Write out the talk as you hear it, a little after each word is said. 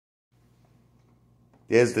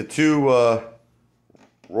There's the two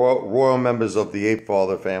royal members of the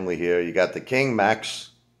Apefather family here. You got the King, Max,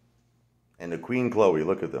 and the Queen, Chloe.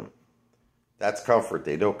 Look at them. That's comfort.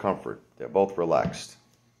 They know comfort. They're both relaxed.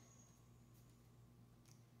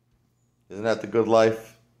 Isn't that the good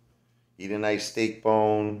life? Eat a nice steak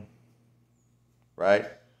bone, right?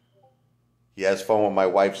 He has fun with my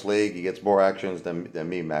wife's leg. He gets more actions than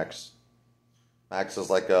me, Max. Max is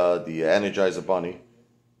like the Energizer Bunny.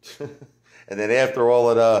 And then after all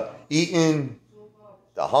of the eating,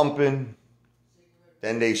 the humping,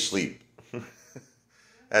 then they sleep.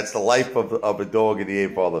 That's the life of a dog in the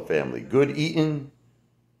Apefather family. Good eating,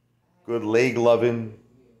 good leg loving,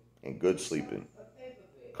 and good sleeping.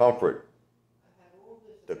 Comfort.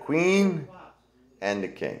 The Queen and the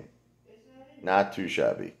King. Not too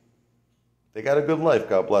shabby. They got a good life,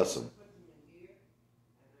 God bless them.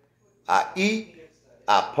 I eat,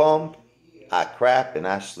 I pump, I crap, and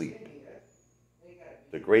I sleep.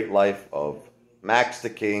 The great life of Max the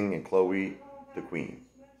King and Chloe the Queen.